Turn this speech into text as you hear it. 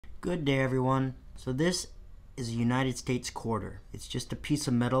Good day, everyone. So this is a United States quarter. It's just a piece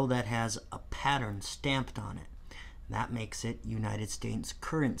of metal that has a pattern stamped on it. That makes it United States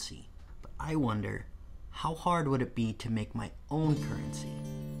currency. But I wonder, how hard would it be to make my own currency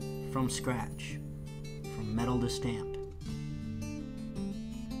from scratch, from metal to stamp?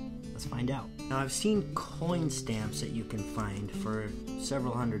 Let's find out. Now, I've seen coin stamps that you can find for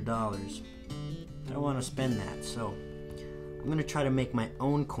several $100s. I don't want to spend that, so I'm going to try to make my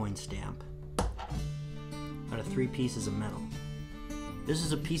own coin stamp out of 3 pieces of metal. This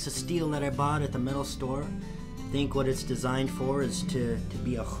is a piece of steel that I bought at the metal store. I think what it's designed for is to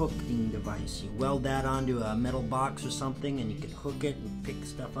be a hooking device. You weld that onto a metal box or something and you can hook it and pick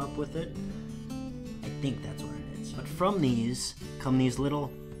stuff up with it. I think that's what it is. But from these come these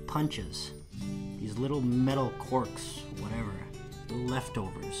little punches, these little metal corks, whatever, little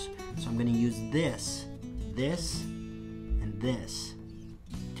leftovers. So I'm going to use this, and this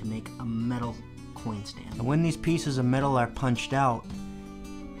to make a metal coin stamp. And when these pieces of metal are punched out,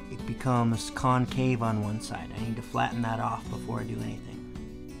 it becomes concave on one side. I need to flatten that off before I do anything.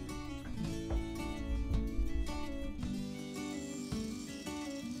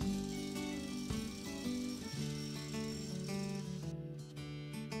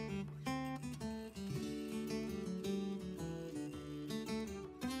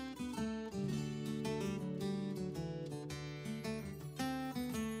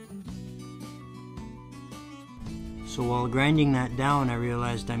 So while grinding that down, I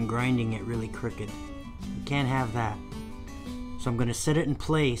realized I'm grinding it really crooked. You can't have that. So I'm going to set it in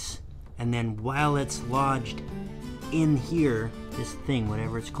place, and then while it's lodged in here, this thing,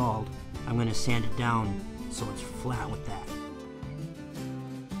 whatever it's called, I'm going to sand it down so it's flat with that.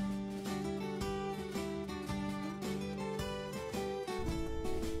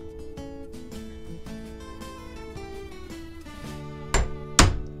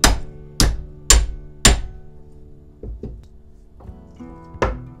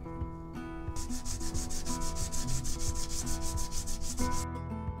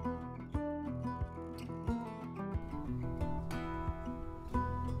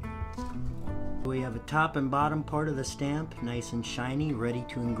 We have a top and bottom part of the stamp, nice and shiny, ready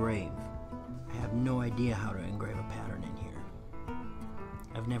to engrave. I have no idea how to engrave a pattern in here.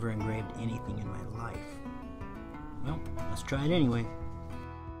 I've never engraved anything in my life. Well, let's try it anyway.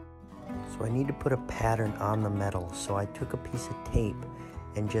 So I need to put a pattern on the metal, so I took a piece of tape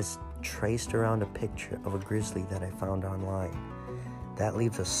and just traced around a picture of a grizzly that I found online. That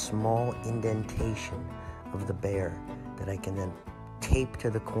leaves a small indentation of the bear that I can then tape to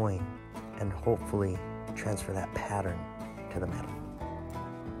the coin and hopefully transfer that pattern to the metal.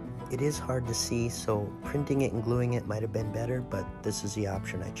 It is hard to see, so printing it and gluing it might have been better, but this is the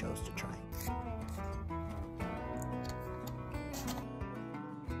option I chose to try.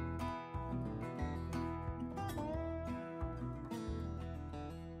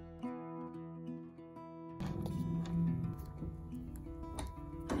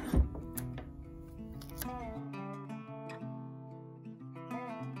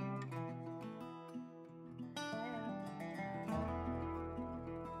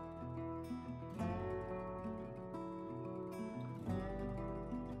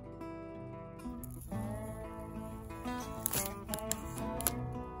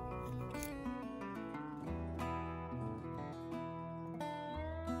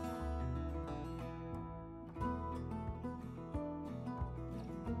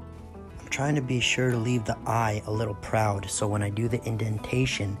 Trying to be sure to leave the eye a little proud, so when I do the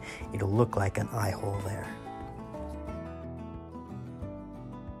indentation, it'll look like an eye hole there.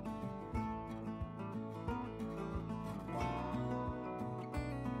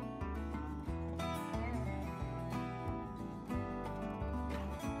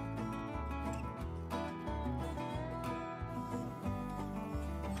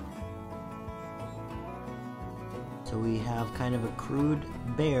 So we have kind of a crude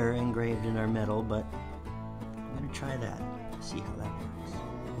bear engraved in our metal, but I'm going to try that, see how that works.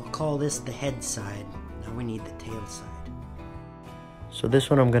 We'll call this the head side. Now we need the tail side. So this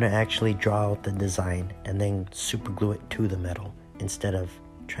one I'm going to actually draw out the design and then super glue it to the metal instead of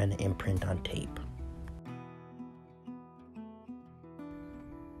trying to imprint on tape.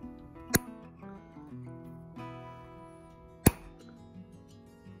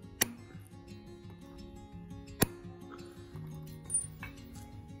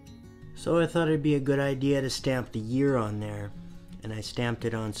 So I thought it'd be a good idea to stamp the year on there, and I stamped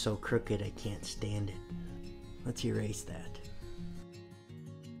it on so crooked I can't stand it. Let's erase that.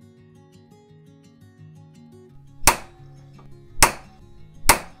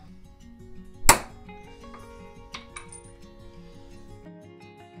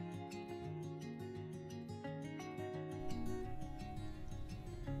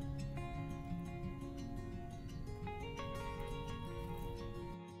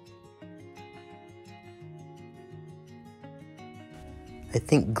 I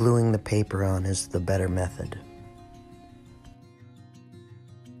think gluing the paper on is the better method.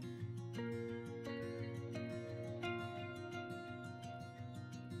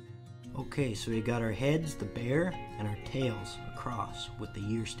 Okay, so we got our heads, the bear, and our tails across with the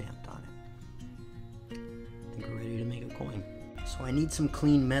year stamped on it. I think we're ready to make a coin. So I need some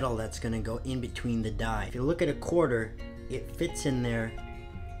clean metal that's going to go in between the die. If you look at a quarter, it fits in there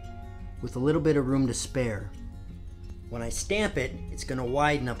with a little bit of room to spare. When I stamp it, it's going to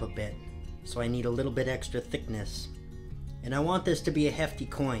widen up a bit, so I need a little bit extra thickness. And I want this to be a hefty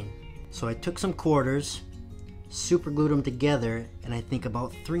coin. So I took some quarters, super glued them together, and I think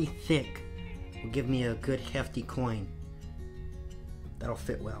about 3 thick will give me a good hefty coin. That'll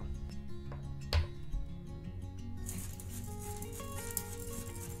fit well.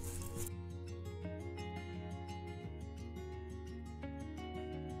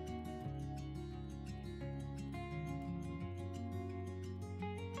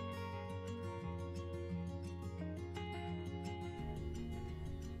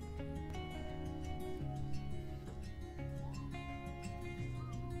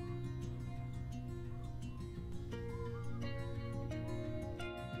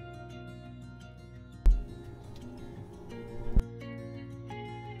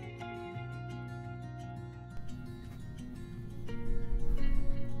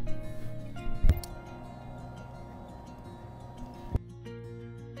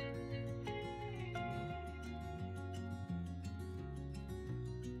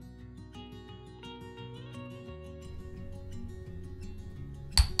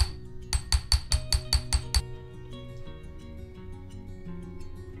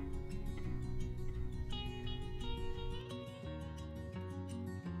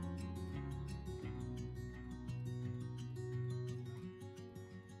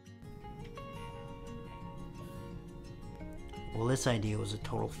 Well, this idea was a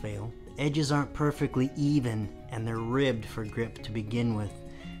total fail. The edges aren't perfectly even, and they're ribbed for grip to begin with,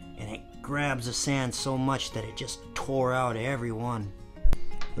 and it grabs the sand so much that it just tore out every one.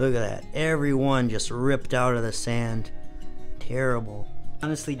 Look at that, every one just ripped out of the sand. Terrible.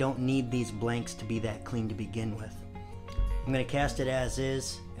 Honestly, don't need these blanks to be that clean to begin with. I'm gonna cast it as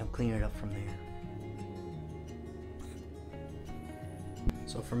is and clean it up from there.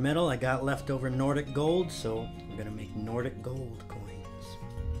 So for metal, I got leftover Nordic gold, so I'm gonna make Nordic gold coins.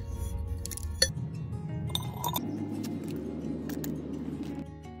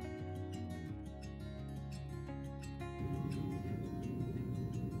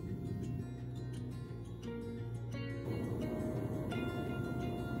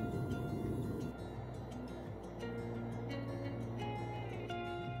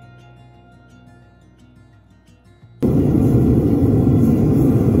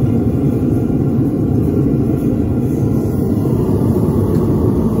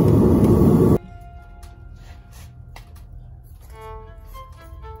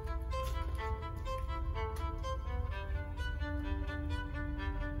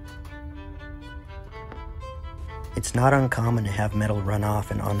 It's not uncommon to have metal run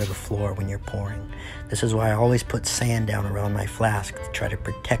off and onto the floor when you're pouring. This is why I always put sand down around my flask to try to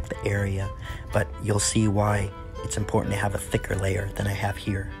protect the area, but you'll see why it's important to have a thicker layer than I have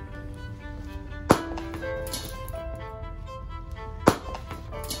here.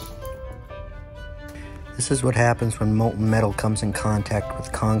 This is what happens when molten metal comes in contact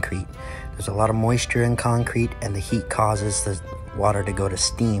with concrete. There's a lot of moisture in concrete, and the heat causes the water to go to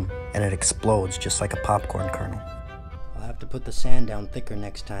steam, and it explodes just like a popcorn kernel. I'll have to put the sand down thicker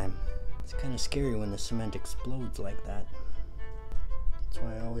next time. It's kind of scary when the cement explodes like that. That's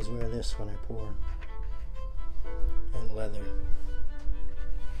why I always wear this when I pour. And leather.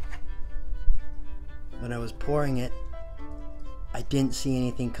 When I was pouring it, I didn't see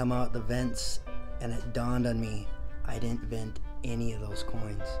anything come out the vents, and it dawned on me I didn't vent any of those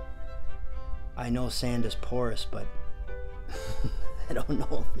coins. I know sand is porous, but I don't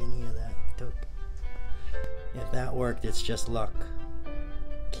know if any of that took. If that worked, it's just luck.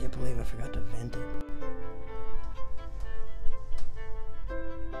 Can't believe I forgot to vent it.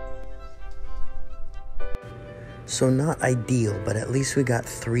 So not ideal, but at least we got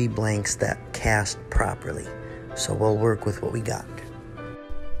 3 blanks that cast properly. So we'll work with what we got.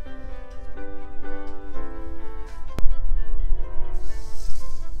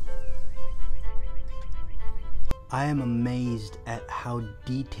 I am amazed at how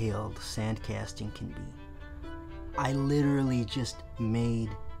detailed sand casting can be. I literally just made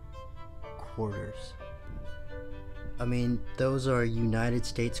quarters. I mean, those are United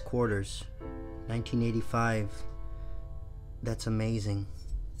States quarters, 1985. That's amazing.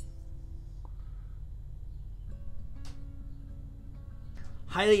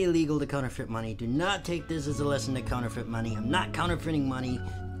 Highly illegal to counterfeit money. Do not take this as a lesson to counterfeit money. I'm not counterfeiting money.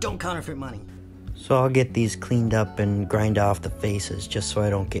 Don't counterfeit money. So I'll get these cleaned up and grind off the faces just so I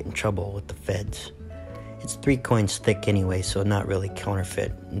don't get in trouble with the feds. It's 3 coins thick anyway, so not really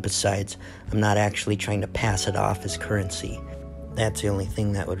counterfeit. And besides, I'm not actually trying to pass it off as currency. That's the only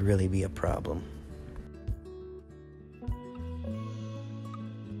thing that would really be a problem.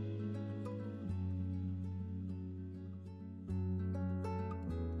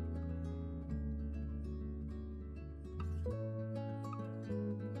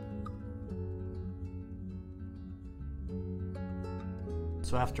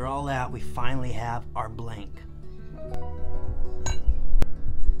 So after all that, we finally have our blank.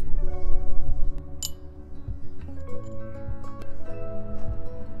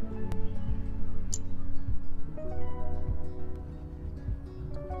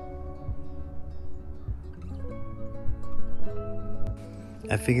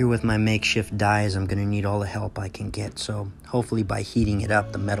 I figure with my makeshift dies, I'm gonna need all the help I can get, so hopefully by heating it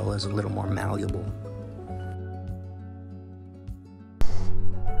up, the metal is a little more malleable.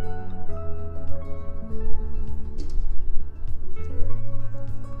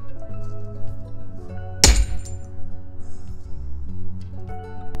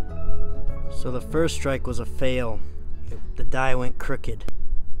 So the first strike was a fail. The die went crooked.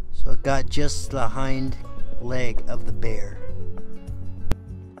 So it got just the hind leg of the bear.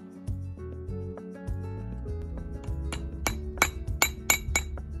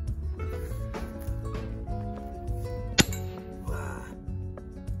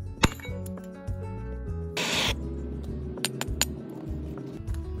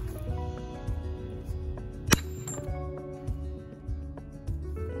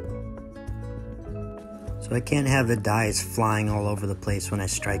 So I can't have the dies flying all over the place when I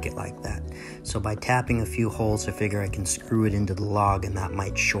strike it like that. So by tapping a few holes, I figure I can screw it into the log and that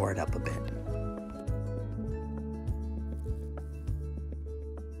might shore it up a bit.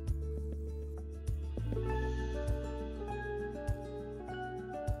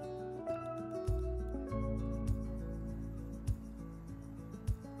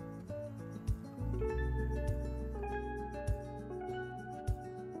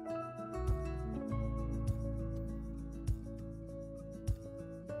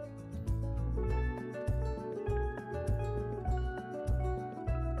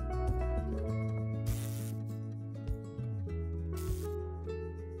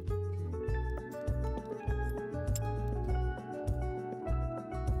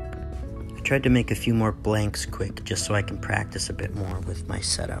 I tried to make a few more blanks quick just so I can practice a bit more with my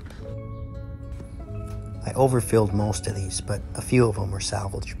setup. I overfilled most of these, but a few of them were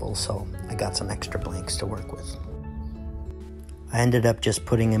salvageable, so I got some extra blanks to work with. I ended up just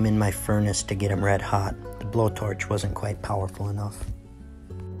putting them in my furnace to get them red hot. The blowtorch wasn't quite powerful enough.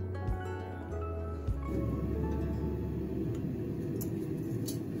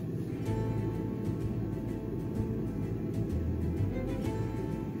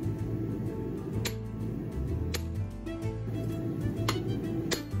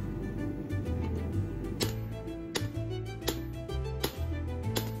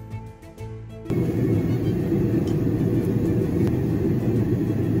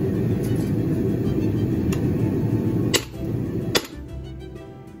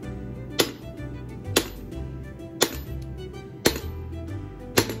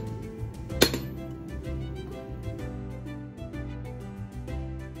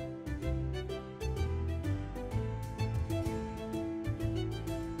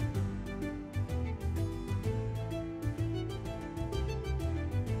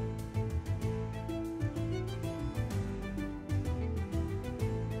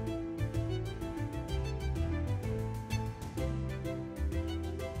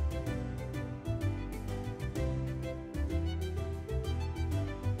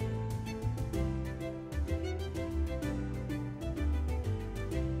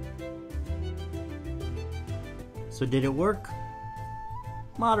 So did it work?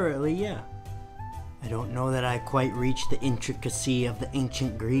 Moderately, yeah. I don't know that I quite reached the intricacy of the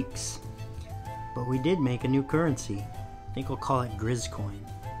ancient Greeks, but we did make a new currency. I think we'll call it Grizzcoin.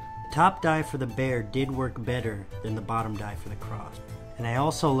 The top die for the bear did work better than the bottom die for the cross. And I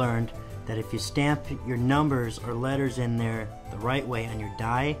also learned that if you stamp your numbers or letters in there the right way on your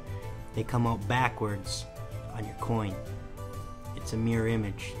die, they come out backwards on your coin. It's a mirror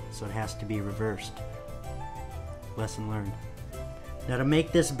image, so it has to be reversed. Lesson learned. Now to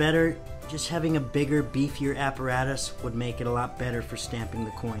make this better, just having a bigger, beefier apparatus would make it a lot better for stamping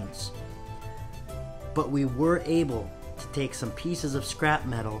the coins. But we were able to take some pieces of scrap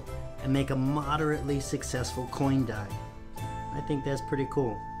metal and make a moderately successful coin die. I think that's pretty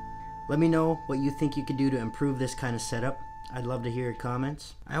cool. Let me know what you think you could do to improve this kind of setup. I'd love to hear your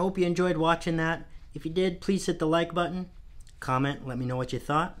comments. I hope you enjoyed watching that. If you did, please hit the like button, comment, let me know what you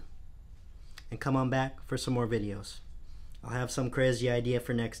thought, and come on back for some more videos. I'll have some crazy idea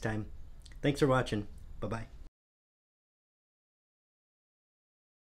for next time. Thanks for watching. Bye-bye.